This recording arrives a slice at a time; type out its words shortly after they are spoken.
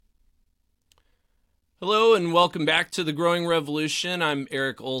Hello and welcome back to the Growing Revolution. I'm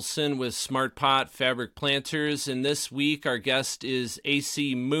Eric Olson with Smart Pot Fabric Planters, and this week our guest is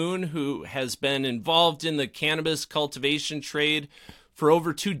AC Moon, who has been involved in the cannabis cultivation trade for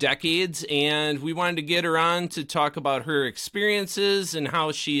over 2 decades, and we wanted to get her on to talk about her experiences and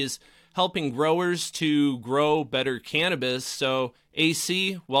how she is helping growers to grow better cannabis. So,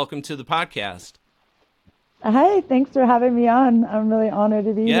 AC, welcome to the podcast. Hi, thanks for having me on. I'm really honored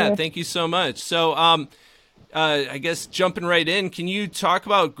to be here. Yeah, thank you so much. So, I guess jumping right in, can you talk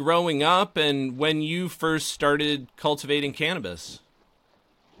about growing up and when you first started cultivating cannabis?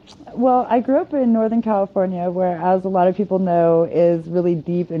 Well, I grew up in Northern California, where, as a lot of people know, is really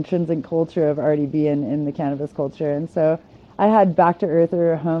deep intrinsic culture of already being in the cannabis culture. And so I had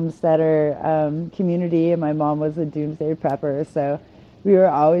back-to-earther homesteader community, and my mom was a doomsday prepper. So we were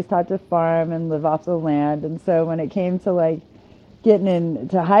always taught to farm and live off the land. And so when it came to getting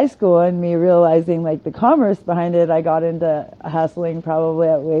into high school and me realizing the commerce behind it, I got into hustling probably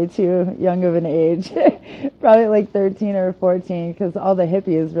at way too young of an age, probably 13 or 14, because all the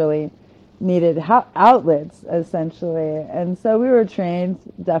hippies really needed outlets essentially. And so we were trained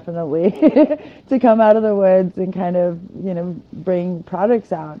definitely to come out of the woods and kind of, bring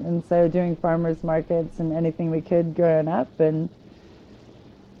products out. And so doing farmers markets and anything we could growing up. And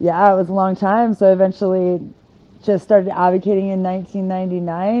yeah, it was a long time. So eventually just started advocating in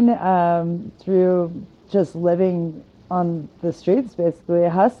 1999 through just living on the streets, basically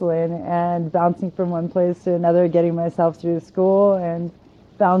hustling and bouncing from one place to another, getting myself through school, and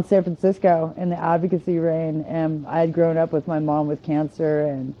found San Francisco in the advocacy reign. And I had grown up with my mom with cancer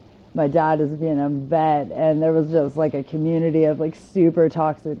and my dad is a Vietnam vet, and there was just a community of super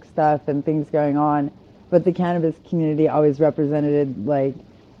toxic stuff and things going on. But the cannabis community always represented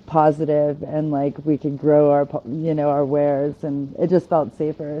positive, and we could grow our wares, and it just felt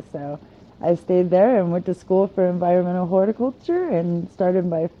safer. So I stayed there and went to school for environmental horticulture and started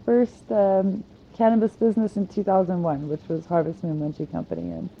my first cannabis business in 2001, which was Harvest Moon Munchie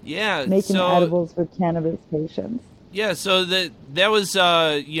Company, and making edibles for cannabis patients. Yeah, so that was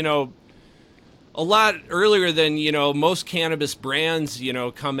a lot earlier than, most cannabis brands,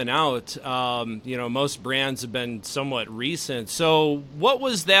 coming out. Most brands have been somewhat recent. So what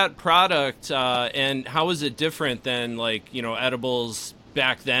was that product and how is it different than edibles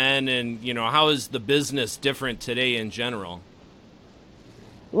back then? And, how is the business different today in general?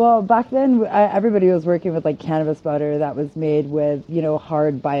 Well, back then, everybody was working with cannabis butter that was made with,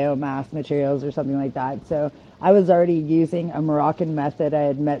 hard biomass materials or something like that. So I was already using a Moroccan method. I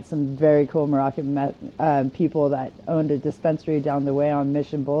had met some very cool Moroccan people that owned a dispensary down the way on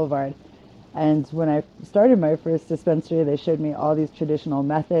Mission Boulevard. And when I started my first dispensary, they showed me all these traditional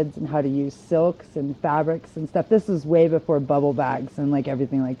methods and how to use silks and fabrics and stuff. This was way before bubble bags and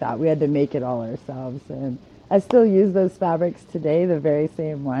everything like that. We had to make it all ourselves. And I still use those fabrics today, the very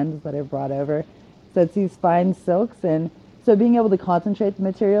same ones that I brought over. So it's these fine silks, and so being able to concentrate the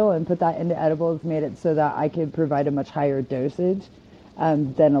material and put that into edibles made it so that I could provide a much higher dosage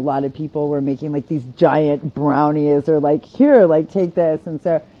than a lot of people were making these giant brownies or here, take this. And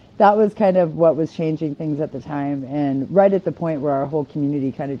so that was kind of what was changing things at the time, and right at the point where our whole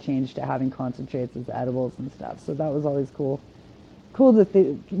community kind of changed to having concentrates as edibles and stuff. So that was always cool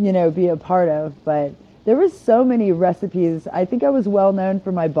to be a part of. But there were so many recipes. I think I was well known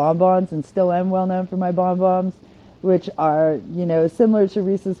for my bonbons and still am well known for my bonbons, which are, similar to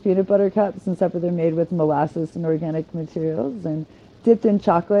Reese's peanut butter cups, except for they're made with molasses and organic materials and dipped in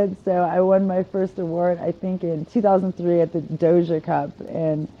chocolate. So I won my first award, I think, in 2003 at the Doja Cup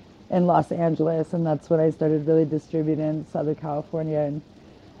in Los Angeles. And that's when I started really distributing in Southern California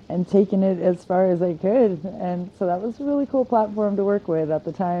and taking it as far as I could. And so that was a really cool platform to work with. At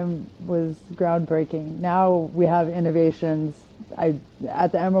the time was groundbreaking. Now we have innovations.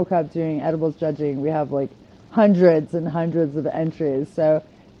 At the Emerald Cup doing edibles judging, we have hundreds and hundreds of entries. So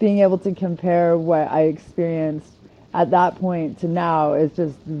being able to compare what I experienced at that point to now is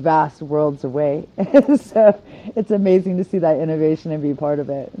just vast worlds away. So it's amazing to see that innovation and be part of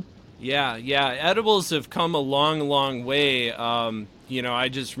it. Yeah. Edibles have come a long, long way. I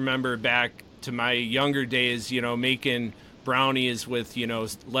just remember back to my younger days, making brownies with,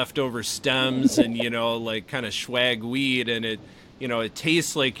 leftover stems and, kind of swag weed. And it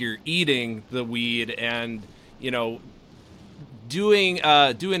tastes like you're eating the weed. And, doing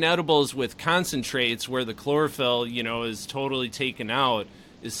edibles with concentrates where the chlorophyll, is totally taken out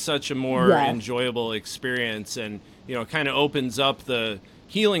is such a more enjoyable experience, and, kind of opens up the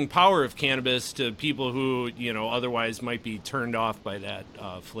healing power of cannabis to people who, otherwise might be turned off by that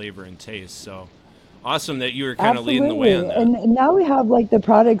flavor and taste. So awesome that you were kind of leading the way on that. And now we have the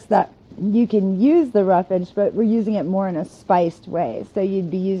products that you can use the roughage, but we're using it more in a spiced way. So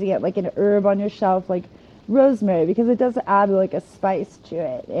you'd be using it like an herb on your shelf, like rosemary, because it does add like a spice to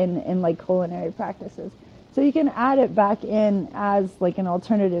it in like culinary practices. So you can add it back in as like an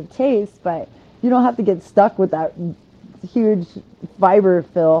alternative taste, but you don't have to get stuck with that huge fiber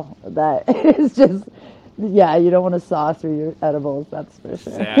fill that is just, yeah, you don't want to saw through your edibles, that's for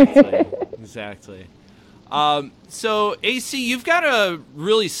sure. Exactly. So, AC, you've got a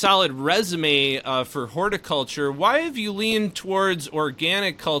really solid resume for horticulture. Why have you leaned towards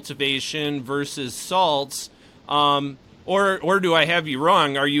organic cultivation versus salts? Or do I have you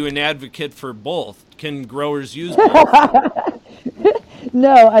wrong? Are you an advocate for both? Can growers use both?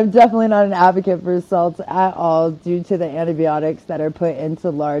 No, I'm definitely not an advocate for salts at all due to the antibiotics that are put into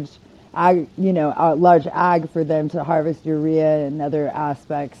large ag for them to harvest urea and other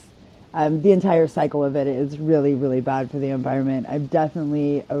aspects. The entire cycle of it is really, really bad for the environment. I'm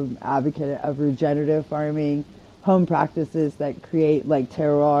definitely an advocate of regenerative farming, home practices that create like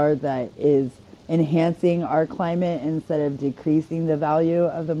terroir that is enhancing our climate instead of decreasing the value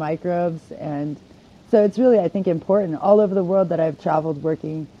of the microbes. And so it's really, I think, important all over the world that I've traveled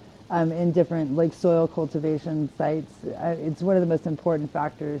working in different like soil cultivation sites. It's one of the most important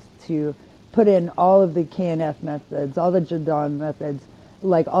factors to put in all of the KNF methods, all the Jadon methods,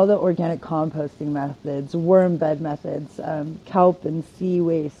 like all the organic composting methods, worm bed methods, kelp and sea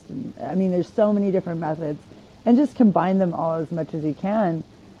waste. I mean, there's so many different methods, and just combine them all as much as you can,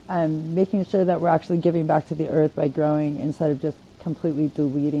 making sure that we're actually giving back to the earth by growing instead of just completely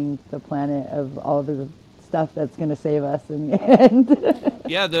deleting the planet of all the stuff that's going to save us in the end.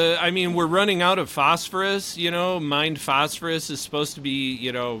 Yeah, we're running out of phosphorus. Mined phosphorus is supposed to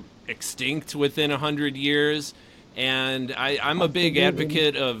be, extinct within 100 years. And I'm a big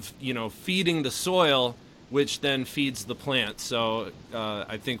advocate of, feeding the soil, which then feeds the plant. So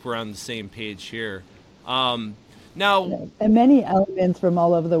I think we're on the same page here. Now, and many elements from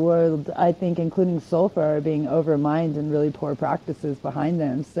all over the world, I think, including sulfur, are being overmined and really poor practices behind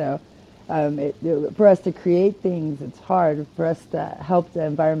them. So for us to create things, it's hard. For us to help the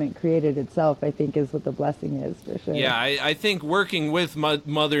environment create it itself, I think, is what the blessing is, for sure. Yeah, I think working with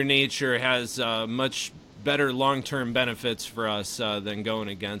Mother Nature has much better long-term benefits for us than going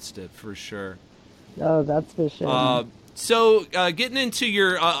against it, for sure. Oh, that's for sure. So getting into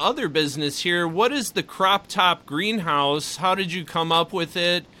your other business here, what is the CropTop Greenhouse? How did you come up with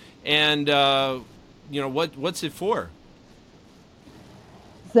it? And, what's it for?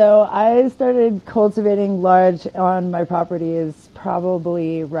 So I started cultivating large on my properties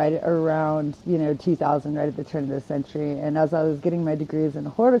probably right around, 2000, right at the turn of the century. And as I was getting my degrees in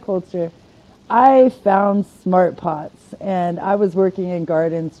horticulture, I found smart pots, and I was working in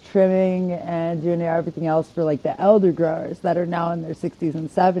gardens, trimming and doing everything else for like the elder growers that are now in their 60s and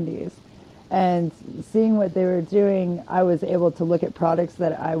 70s. And seeing what they were doing, I was able to look at products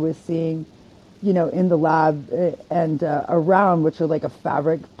that I was seeing, in the lab and around, which are like a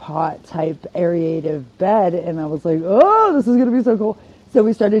fabric pot type aerative bed. And I was like, oh, this is going to be so cool. So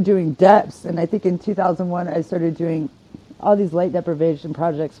we started doing depths. And I think in 2001, I started doing all these light deprivation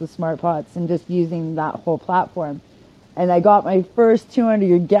projects with smart pots and just using that whole platform. And I got my first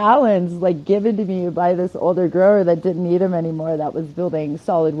 200 gallons like given to me by this older grower that didn't need them anymore, that was building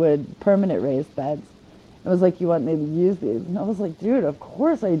solid wood permanent raised beds. It was like, you want me to use these? And I was like, dude, of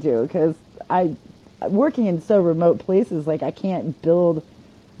course I do, because working in so remote places, like I can't build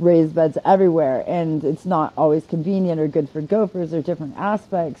raised beds everywhere, and it's not always convenient or good for gophers or different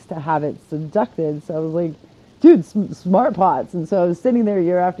aspects to have it subducted. So I was like, dude, smart pots. And so I was sitting there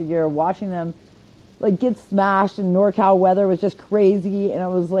year after year watching them like get smashed, and NorCal weather was just crazy. And I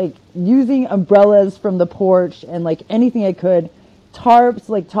was like using umbrellas from the porch and like anything I could, tarps,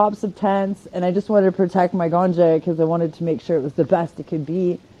 like tops of tents. And I just wanted to protect my ganja because I wanted to make sure it was the best it could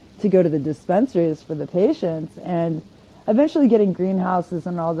be to go to the dispensaries for the patients. And eventually getting greenhouses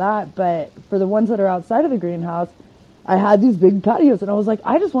and all that. But for the ones that are outside of the greenhouse, I had these big patios, and I was like,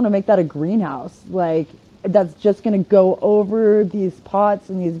 I just want to make that a greenhouse. Like, that's just going to go over these pots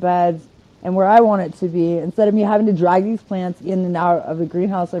and these beds and where I want it to be, instead of me having to drag these plants in and out of the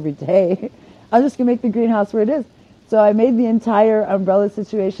greenhouse every day. I'm just going to make the greenhouse where it is. So I made the entire umbrella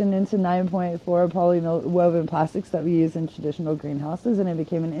situation into 9.4 polywoven plastics that we use in traditional greenhouses, and it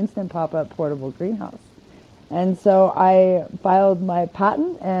became an instant pop-up portable greenhouse. And so I filed my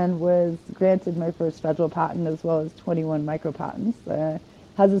patent and was granted my first federal patent, as well as 21 micro patents.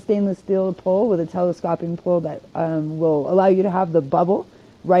 Has a stainless steel pole with a telescoping pole that will allow you to have the bubble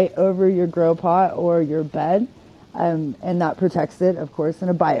right over your grow pot or your bed. And that protects it, of course, in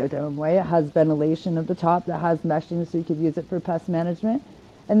a biodome way. It has ventilation at the top that has meshing, so you could use it for pest management.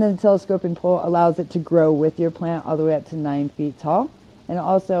 And then the telescoping pole allows it to grow with your plant all the way up to 9 feet tall. And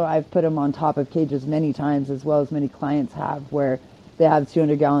also I've put them on top of cages many times, as well as many clients have, where they have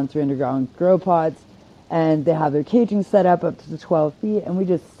 200-gallon, 300-gallon grow pots, and they have their caging set up to the 12 feet, and we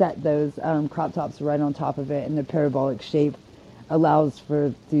just set those crop tops right on top of it, and the parabolic shape allows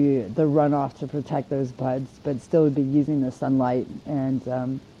for the runoff to protect those buds, but still be using the sunlight.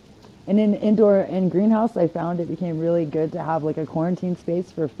 And in greenhouse, I found it became really good to have like a quarantine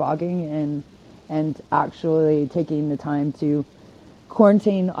space for fogging and actually taking the time to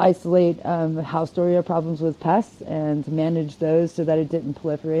quarantine, isolate house storia problems with pests and manage those so that it didn't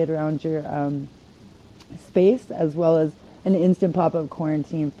proliferate around your space, as well as an instant pop-up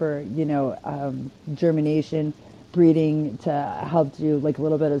quarantine for, germination, breeding, to help do like a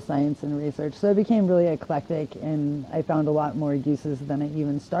little bit of science and research. So it became really eclectic, and I found a lot more uses than I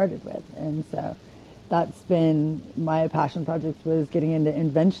even started with. And so that's been my passion project, was getting into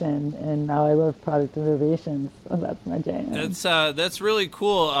invention, and now I love product innovations. So that's my jam. That's really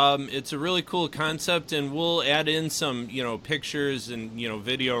cool. It's a really cool concept, and we'll add in some pictures and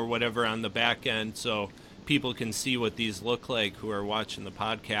video or whatever on the back end so people can see what these look like who are watching the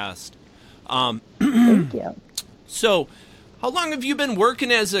podcast. Thank you. So, how long have you been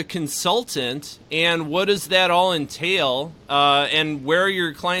working as a consultant, and what does that all entail? And where are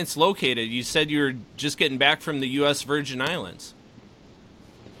your clients located? You said you were just getting back from the U.S. Virgin Islands.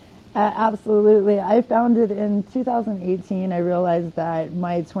 Absolutely. I founded in 2018. I realized that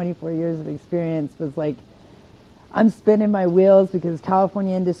my 24 years of experience was like, I'm spinning my wheels, because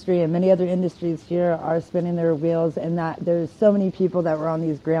California industry and many other industries here are spinning their wheels, and that there's so many people that were on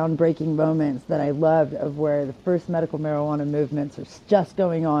these groundbreaking moments that I loved, of where the first medical marijuana movements are just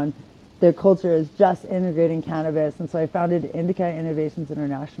going on. Their culture is just integrating cannabis. And so I founded Indica Innovations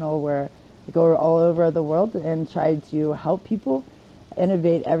International, where I go all over the world and try to help people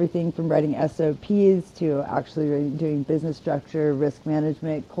innovate everything from writing SOPs to actually doing business structure, risk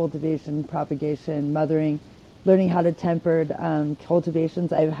management, cultivation, propagation, mothering, learning how to temper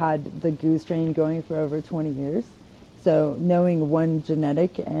cultivations. I've had the goose strain going for over 20 years. So knowing one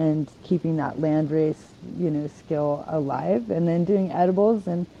genetic and keeping that landrace, skill alive, and then doing edibles.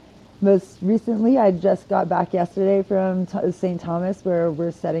 And most recently, I just got back yesterday from St. Thomas, where we're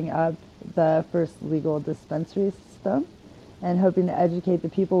setting up the first legal dispensary system and hoping to educate the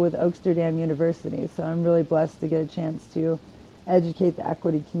people with Oaksterdam University. So I'm really blessed to get a chance to educate the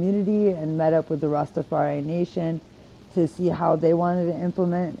equity community, and met up with the Rastafari Nation to see how they wanted to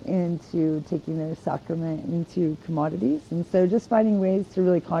implement into taking their sacrament into commodities. And so just finding ways to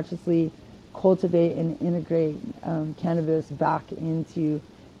really consciously cultivate and integrate cannabis back into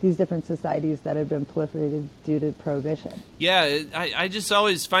these different societies that have been proliferated due to prohibition. Yeah, I just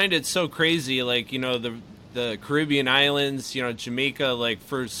always find it so crazy, like, the Caribbean islands, Jamaica, like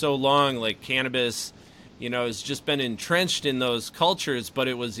for so long, like cannabis, has just been entrenched in those cultures, but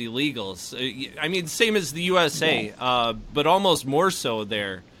it was illegal. So, I mean, same as the USA, yes. But almost more so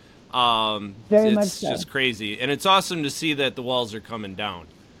there. Very much so. It's just crazy. And it's awesome to see that the walls are coming down.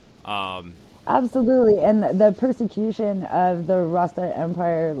 Absolutely. And the persecution of the Rasta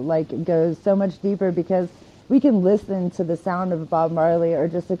Empire goes so much deeper, because we can listen to the sound of Bob Marley or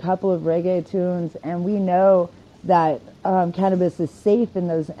just a couple of reggae tunes, and we know that cannabis is safe in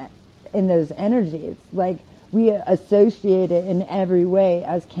those energies. Like, we associate it in every way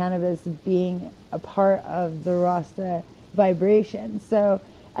as cannabis being a part of the Rasta vibration. So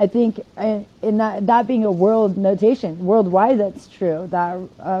I think in that being a world notation, worldwide, that's true, that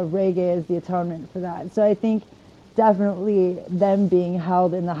reggae is the atonement for that. So I think definitely them being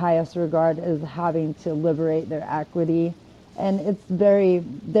held in the highest regard is having to liberate their equity. And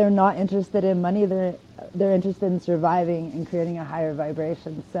they're not interested in money, they're interested in surviving and creating a higher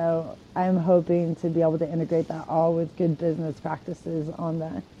vibration. So I'm hoping to be able to integrate that all with good business practices on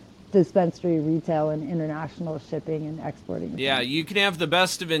the dispensary, retail, and international shipping and exporting. Yeah, you can have the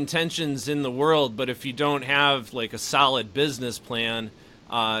best of intentions in the world, but if you don't have like a solid business plan,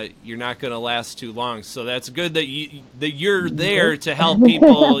 you're not going to last too long. So that's good that you're there to help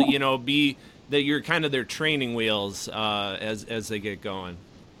people, that you're kind of their training wheels as they get going.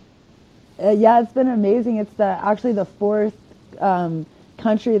 Yeah, it's been amazing. It's actually the fourth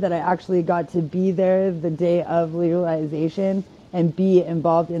country that I actually got to be there the day of legalization and be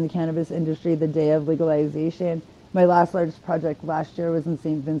involved in the cannabis industry the day of legalization. My last large project last year was in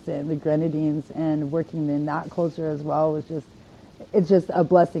St. Vincent and the Grenadines, and working in that culture as well was it's just a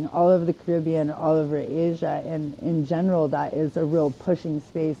blessing. All over the Caribbean, all over Asia, and in general, that is a real pushing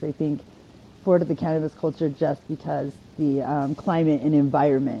space, I think, for the cannabis culture, just because the climate and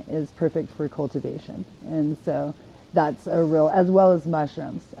environment is perfect for cultivation. And so that's a real, as well as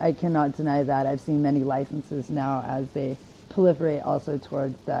mushrooms. I cannot deny that. I've seen many licenses now as they proliferate also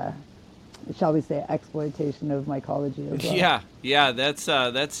towards the, shall we say, exploitation of mycology as well. Yeah,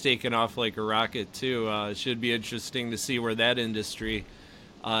 that's taken off like a rocket too. It should be interesting to see where that industry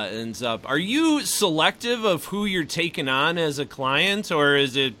ends up. Are you selective of who you're taking on as a client, or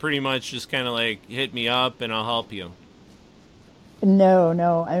is it pretty much just kind of like hit me up and I'll help you?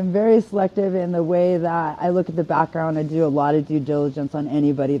 No, I'm very selective in the way that I look at the background. I do a lot of due diligence on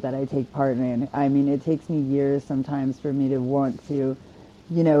anybody that I take part in. I mean, it takes me years sometimes for me to want to,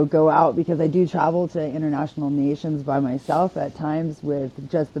 go out, because I do travel to international nations by myself at times with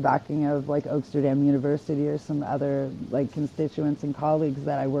just the backing of like Oaksterdam University or some other like constituents and colleagues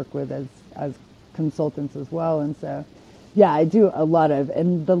that I work with as consultants as well. And so, yeah, I do a lot of,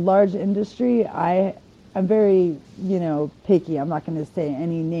 in the large industry, I'm very, picky. I'm not going to say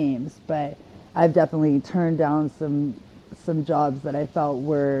any names, but I've definitely turned down some jobs that I felt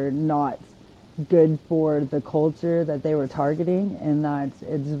were not good for the culture that they were targeting, and that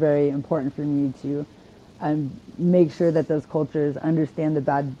it's very important for me to make sure that those cultures understand the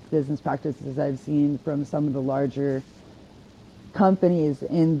bad business practices I've seen from some of the larger companies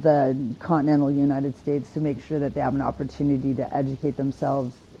in the continental United States, to make sure that they have an opportunity to educate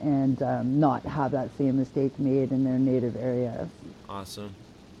themselves and not have that same mistake made in their native area. Awesome.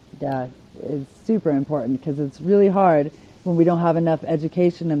 Yeah, it's super important, because it's really hard when we don't have enough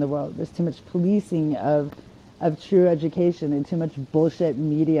education in the world. There's too much policing of true education and too much bullshit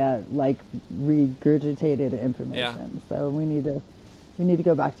media, like regurgitated information. Yeah. So we need to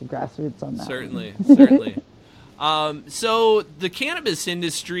go back to grassroots on that. Certainly. So the cannabis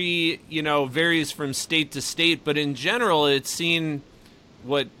industry, varies from state to state, but in general, it's seen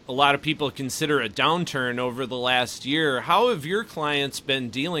what a lot of people consider a downturn over the last year. How have your clients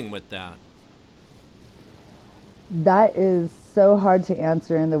been dealing with that? That is so hard to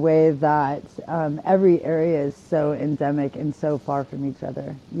answer, in the way that every area is so endemic and so far from each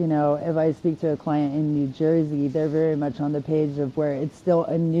other. If I speak to a client in New Jersey, they're very much on the page of where it's still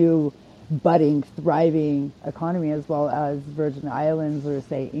a new, budding, thriving economy, as well as Virgin Islands or,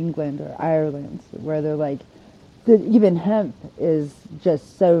 say, England or Ireland, where they're like, even hemp is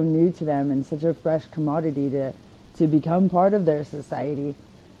just so new to them and such a fresh commodity to become part of their society.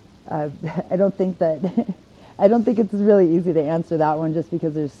 I don't think it's really easy to answer that one, just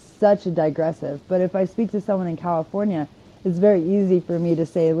because there's such a digressive. But if I speak to someone in California, it's very easy for me to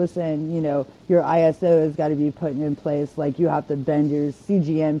say, listen, your ISO has got to be put in place. Like, you have to bend your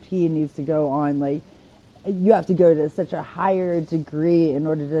CGMP needs to go on. Like, you have to go to such a higher degree in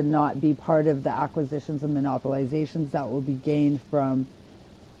order to not be part of the acquisitions and monopolizations that will be gained from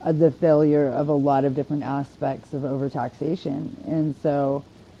the failure of a lot of different aspects of overtaxation. And so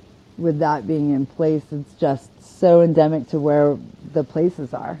with that being in place, it's just so endemic to where the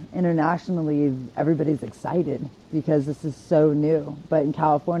places are. Internationally, everybody's excited because this is so new. But in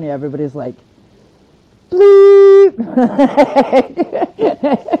California, everybody's like, bleep!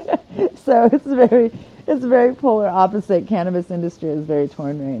 So it's very polar opposite. Cannabis industry is very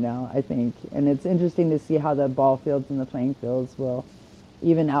torn right now, I think. And it's interesting to see how the ball fields and the playing fields will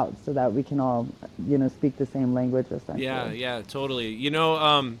even out, so that we can all, speak the same language, essentially. Yeah, totally.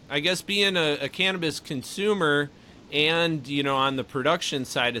 I guess being a cannabis consumer and, on the production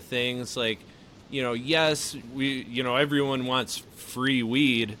side of things, like, yes, everyone wants free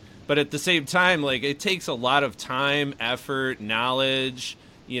weed, but at the same time, like, it takes a lot of time, effort, knowledge,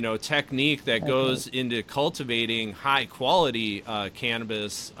 technique that goes into cultivating high quality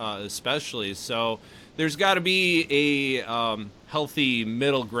cannabis, especially. So there's got to be a healthy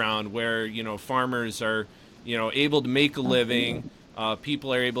middle ground where, farmers are, able to make a living.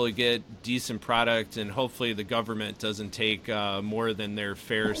 People are able to get decent product, and hopefully the government doesn't take more than their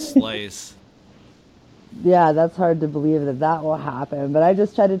fair slice. Yeah, that's hard to believe that will happen. But I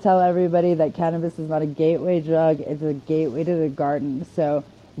just try to tell everybody that cannabis is not a gateway drug. It's a gateway to the garden. So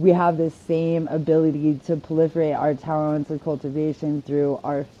we have the same ability to proliferate our talents of cultivation through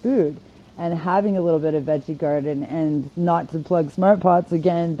our food. And having a little bit of veggie garden, and not to plug smart pots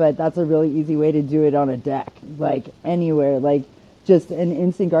again, but that's a really easy way to do it on a deck, like anywhere, like just an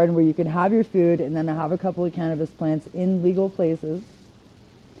instant garden where you can have your food and then have a couple of cannabis plants in legal places.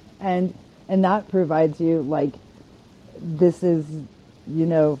 And that provides you, like, this is,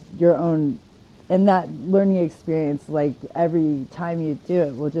 your own, and that learning experience, like, every time you do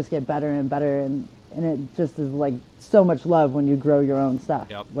it will just get better and better. And it just is like so much love when you grow your own stuff.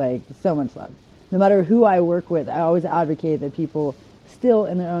 Yep. Like, so much love. No matter who I work with, I always advocate that people still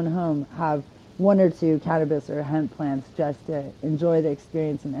in their own home have one or two cannabis or hemp plants, just to enjoy the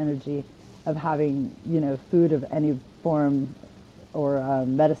experience and energy of having, food of any form or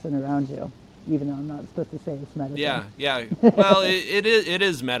medicine around you, even though I'm not supposed to say it's medicine. Yeah. Well, it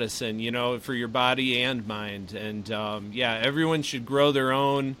is medicine, for your body and mind. And everyone should grow their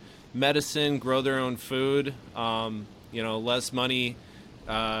own medicine, grow their own food. Less money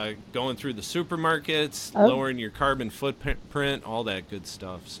going through the supermarkets, lowering your carbon footprint, all that good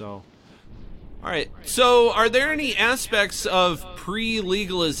stuff. So, all right. So, are there any aspects of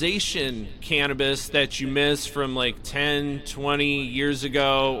pre-legalization cannabis that you miss from like 10, 20 years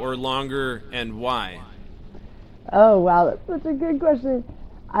ago or longer, and why? Oh, wow. That's such a good question.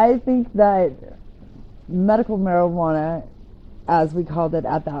 I think that medical marijuana, as we called it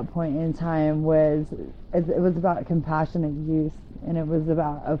at that point in time, it was about compassionate use, and it was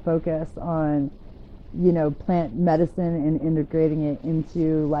about a focus on plant medicine and integrating it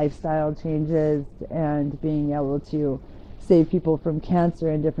into lifestyle changes and being able to save people from cancer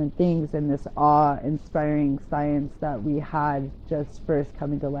and different things, and this awe-inspiring science that we had just first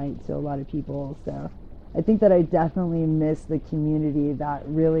coming to light to a lot of people. So I think that I definitely miss the community that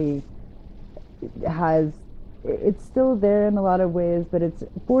really it's still there in a lot of ways, but it's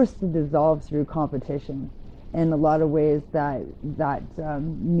forced to dissolve through competition. In a lot of ways, that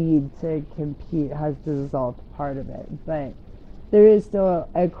need to compete has dissolved part of it. But there is still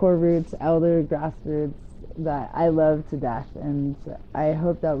a core roots, elder grassroots that I love to death. And I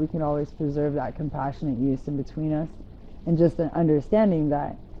hope that we can always preserve that compassionate use in between us. And just an understanding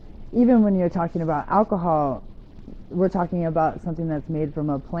that even when you're talking about alcohol, we're talking about something that's made from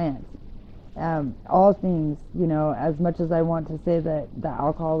a plant. All things, as much as I want to say that the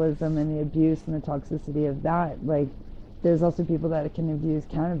alcoholism and the abuse and the toxicity of that, like, there's also people that can abuse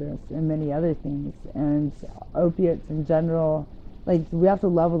cannabis and many other things, and opiates in general. Like, we have to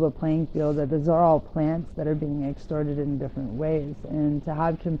level the playing field that these are all plants that are being extorted in different ways. And to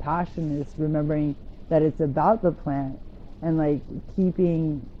have compassion is remembering that it's about the plant and, like,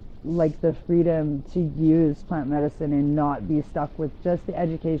 keeping the freedom to use plant medicine and not be stuck with just the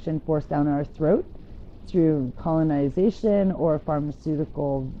education forced down our throat through colonization or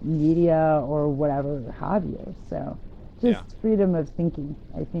pharmaceutical media or whatever have you. So just freedom of thinking,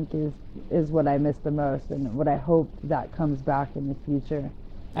 I think, is what I miss the most, and what I hope that comes back in the future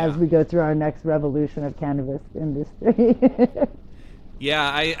as we go through our next revolution of cannabis industry.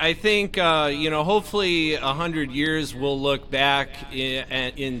 Yeah, I think, hopefully 100 years we'll look back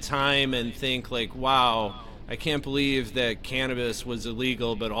in time and think like, wow, I can't believe that cannabis was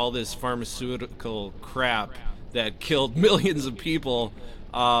illegal, but all this pharmaceutical crap that killed millions of people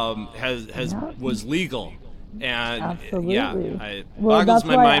was legal. And absolutely. It boggles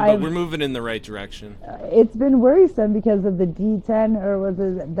my mind, but we're moving in the right direction. It's been worrisome because of the D10, or was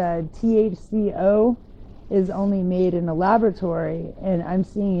it the THCO? Is only made in a laboratory, and I'm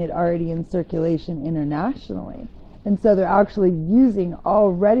seeing it already in circulation internationally. And so they're actually using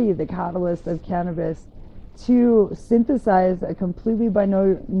already the catalyst of cannabis to synthesize a completely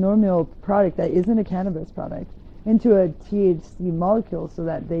binomial product that isn't a cannabis product into a THC molecule so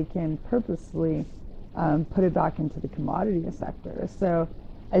that they can purposely put it back into the commodity sector. So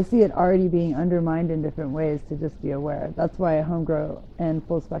I see it already being undermined in different ways, to just be aware. That's why a home grow and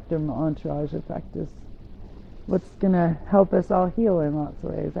full spectrum entourage effect is what's going to help us all heal in lots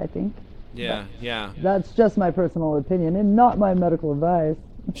of ways, I think. Yeah. That's just my personal opinion and not my medical advice.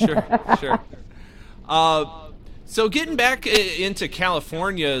 Sure. So getting back into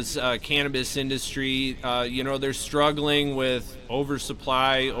California's cannabis industry, they're struggling with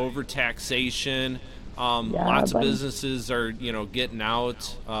oversupply, overtaxation. Lots of businesses are, getting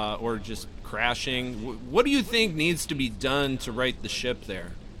out or just crashing. What do you think needs to be done to right the ship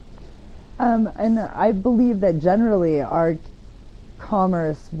there? And I believe that generally our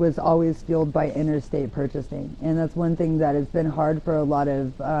commerce was always fueled by interstate purchasing. And that's one thing that has been hard for a lot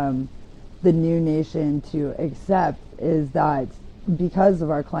of the new nation to accept, is that because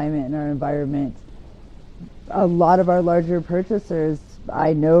of our climate and our environment, a lot of our larger purchasers,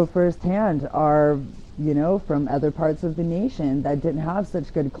 I know firsthand, are, from other parts of the nation that didn't have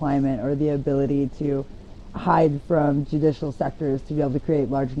such good climate or the ability to hide from judicial sectors to be able to create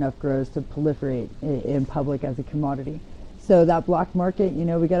large enough grows to proliferate in public as a commodity. So that black market,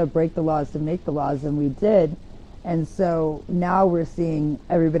 we got to break the laws to make the laws, and we did. And so now we're seeing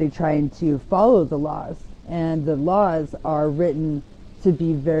everybody trying to follow the laws, and the laws are written to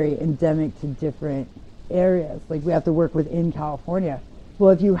be very endemic to different areas. Like, we have to work within California.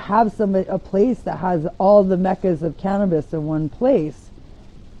 Well, if you have a place that has all the meccas of cannabis in one place,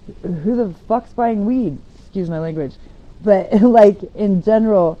 who the fuck's buying weed? Excuse my language. But in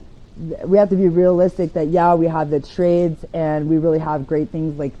general, we have to be realistic that, yeah, we have the trades and we really have great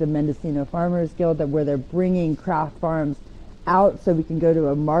things like the Mendocino Farmers Guild that where they're bringing craft farms out so we can go to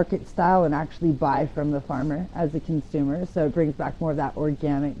a market style and actually buy from the farmer as a consumer. So it brings back more of that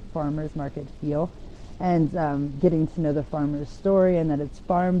organic farmers market feel, and getting to know the farmer's story and that it's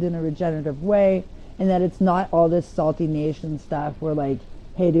farmed in a regenerative way and that it's not all this salty nation stuff where like,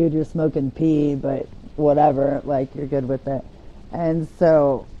 hey dude, you're smoking pee, but whatever, like you're good with it. And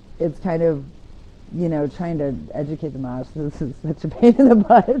so it's kind of, you know, trying to educate the mass. This is such a pain in the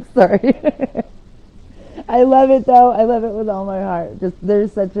butt. Sorry. I love it though. I love it with all my heart. Just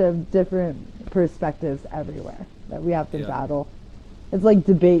there's such a different perspectives everywhere that we have to battle. It's like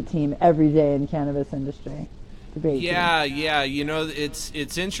debate team every day in cannabis industry. Debate team. Yeah. You know,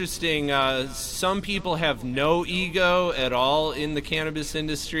 it's interesting. Some people have no ego at all in the cannabis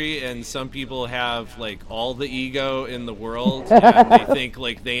industry, and some people have like all the ego in the world. And they think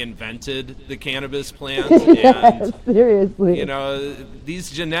like they invented the cannabis plant. Yes, and, seriously. You know,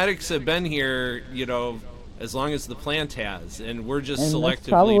 these genetics have been here, you know, as long as the plant has, and we're just and selectively that's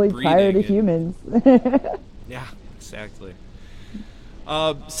probably breeding. Prior to humans. Yeah, exactly.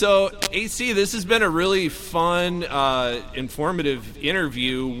 So, AC, this has been a really fun, informative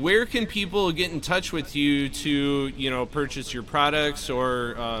interview. Where can people get in touch with you to, you know, purchase your products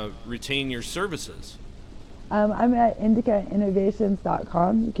or retain your services? I'm at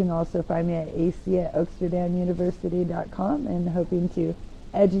indicainnovations.com. You can also find me at ac@oaksterdamuniversity.com, and hoping to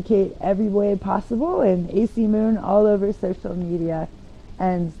educate every way possible, and AC Moon all over social media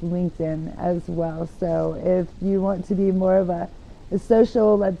and LinkedIn as well. So if you want to be more of a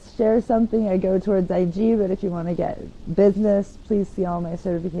social, let's share something, I go towards IG, but if you want to get business, please see all my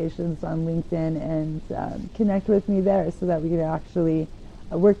certifications on LinkedIn and connect with me there so that we can actually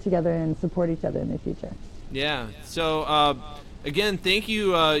work together and support each other in the future. Yeah. So, again, thank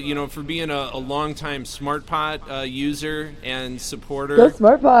you, you know, for being a longtime Smart Pot user and supporter. Go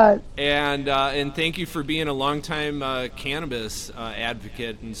Smart Pot! And thank you for being a longtime cannabis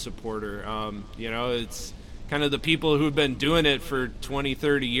advocate and supporter. You know, it's kind of the people who've been doing it for 20,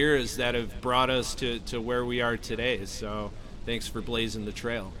 30 years that have brought us to where we are today. So thanks for blazing the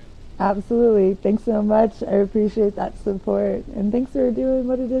trail. Absolutely. Thanks so much. I appreciate that support. And thanks for doing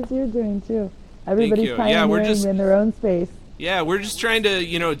what it is you're doing, too. Everybody's pioneering in their own space. Yeah, we're just trying to,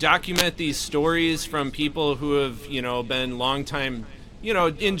 you know, document these stories from people who have, you know, been longtime, you know,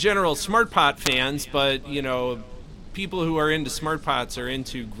 in general, Smart Pot fans, but, you know, people who are into Smart Pots are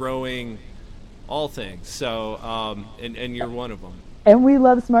into growing all things. So, and you're one of them. And we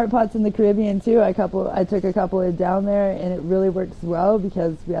love Smart Pots in the Caribbean too. I took a couple of down there, and it really works well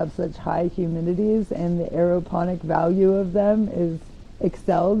because we have such high humidities, and the aeroponic value of them is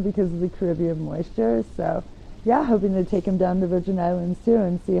excelled because of the Caribbean moisture. So, yeah, hoping to take them down to Virgin Islands too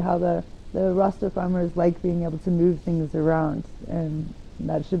and see how the Rasta farmers like being able to move things around, and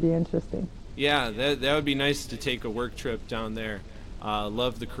that should be interesting. Yeah, that would be nice to take a work trip down there.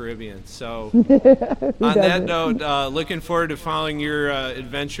 Love the Caribbean. So on that note, looking forward to following your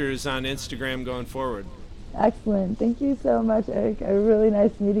adventures on Instagram going forward. Excellent. Thank you so much, Eric. Really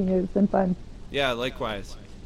nice meeting you. It's been fun. Yeah, likewise.